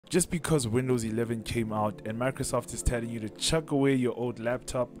Just because Windows 11 came out and Microsoft is telling you to chuck away your old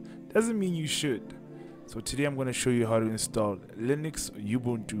laptop doesn't mean you should. So today I'm going to show you how to install Linux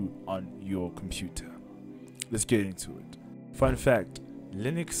Ubuntu on your computer. Let's get into it. Fun fact,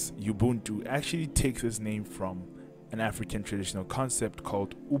 Linux Ubuntu actually takes its name from an African traditional concept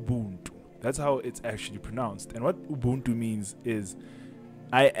called Ubuntu. That's how it's actually pronounced. And what Ubuntu means is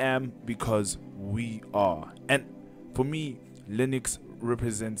I am because we are. And for me, Linux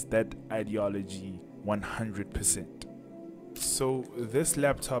represents that ideology 100%. So this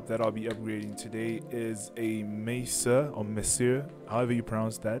laptop that I'll be upgrading today is a Mesa or Messier, however you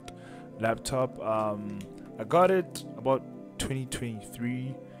pronounce that laptop. I got it about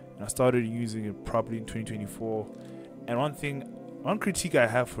 2023 and I started using it properly in 2024. And one critique I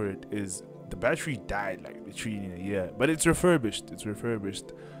have for it is the battery died like literally in a year, but it's refurbished.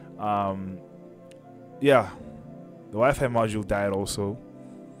 Yeah, the Wi-Fi module died also.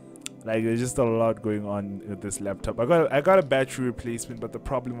 Like, there's just a lot going on with this laptop. I got a battery replacement, but the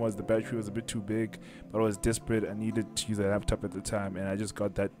problem was the battery was a bit too big. But I was desperate. I needed to use a laptop at the time, and I just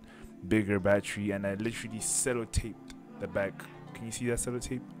got that bigger battery, and I literally sellotaped the back. Can you see that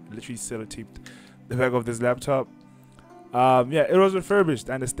sellotape? I literally sellotaped the back of this laptop. Yeah, it was refurbished,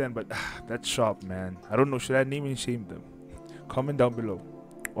 I understand, but that shop, man. I don't know. Should I name and shame them? Comment down below.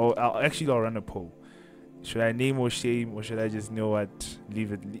 Or I'll run a poll. Should I name or shame, or should I just know what?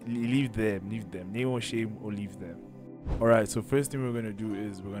 Leave them. Name or shame, or leave them. Alright, so first thing we're gonna do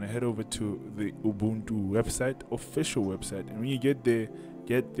is we're gonna head over to the Ubuntu website, official website, and when you get there,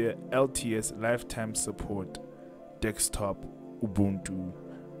 get the LTS lifetime support desktop Ubuntu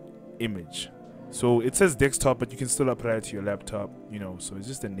image. So it says desktop, but you can still apply it to your laptop, you know, so it's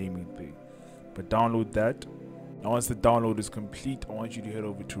just a naming thing. But download that. And once the download is complete, I want you to head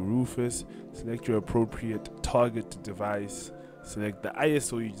over to Rufus, select your appropriate target device, select the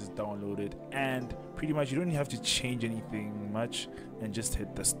ISO you just downloaded, and pretty much you don't have to change anything much, and just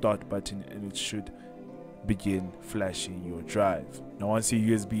hit the start button and it should begin flashing your drive. Now once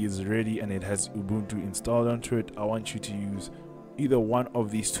your USB is ready and it has Ubuntu installed onto it, I want you to use either one of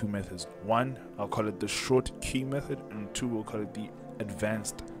these two methods. One, I'll call it the short key method, and two, we'll call it the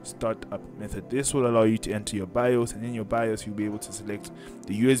advanced startup method. This will allow you to enter your BIOS, and in your BIOS you'll be able to select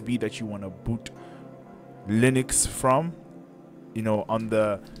the USB that you want to boot Linux from, you know, on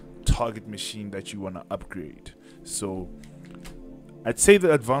the target machine that you want to upgrade. So I'd say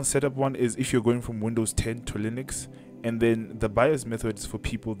the advanced setup one is if you're going from Windows 10 to Linux, and then the BIOS method is for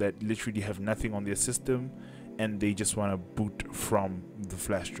people that literally have nothing on their system and they just want to boot from the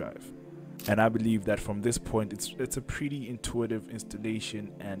flash drive. And I believe that from this point it's a pretty intuitive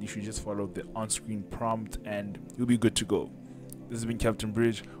installation, and you should just follow the on-screen prompt and you'll be good to go. This has been Captain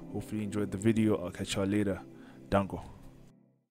Bridge. Hopefully you enjoyed the video. I'll catch y'all later. Dango.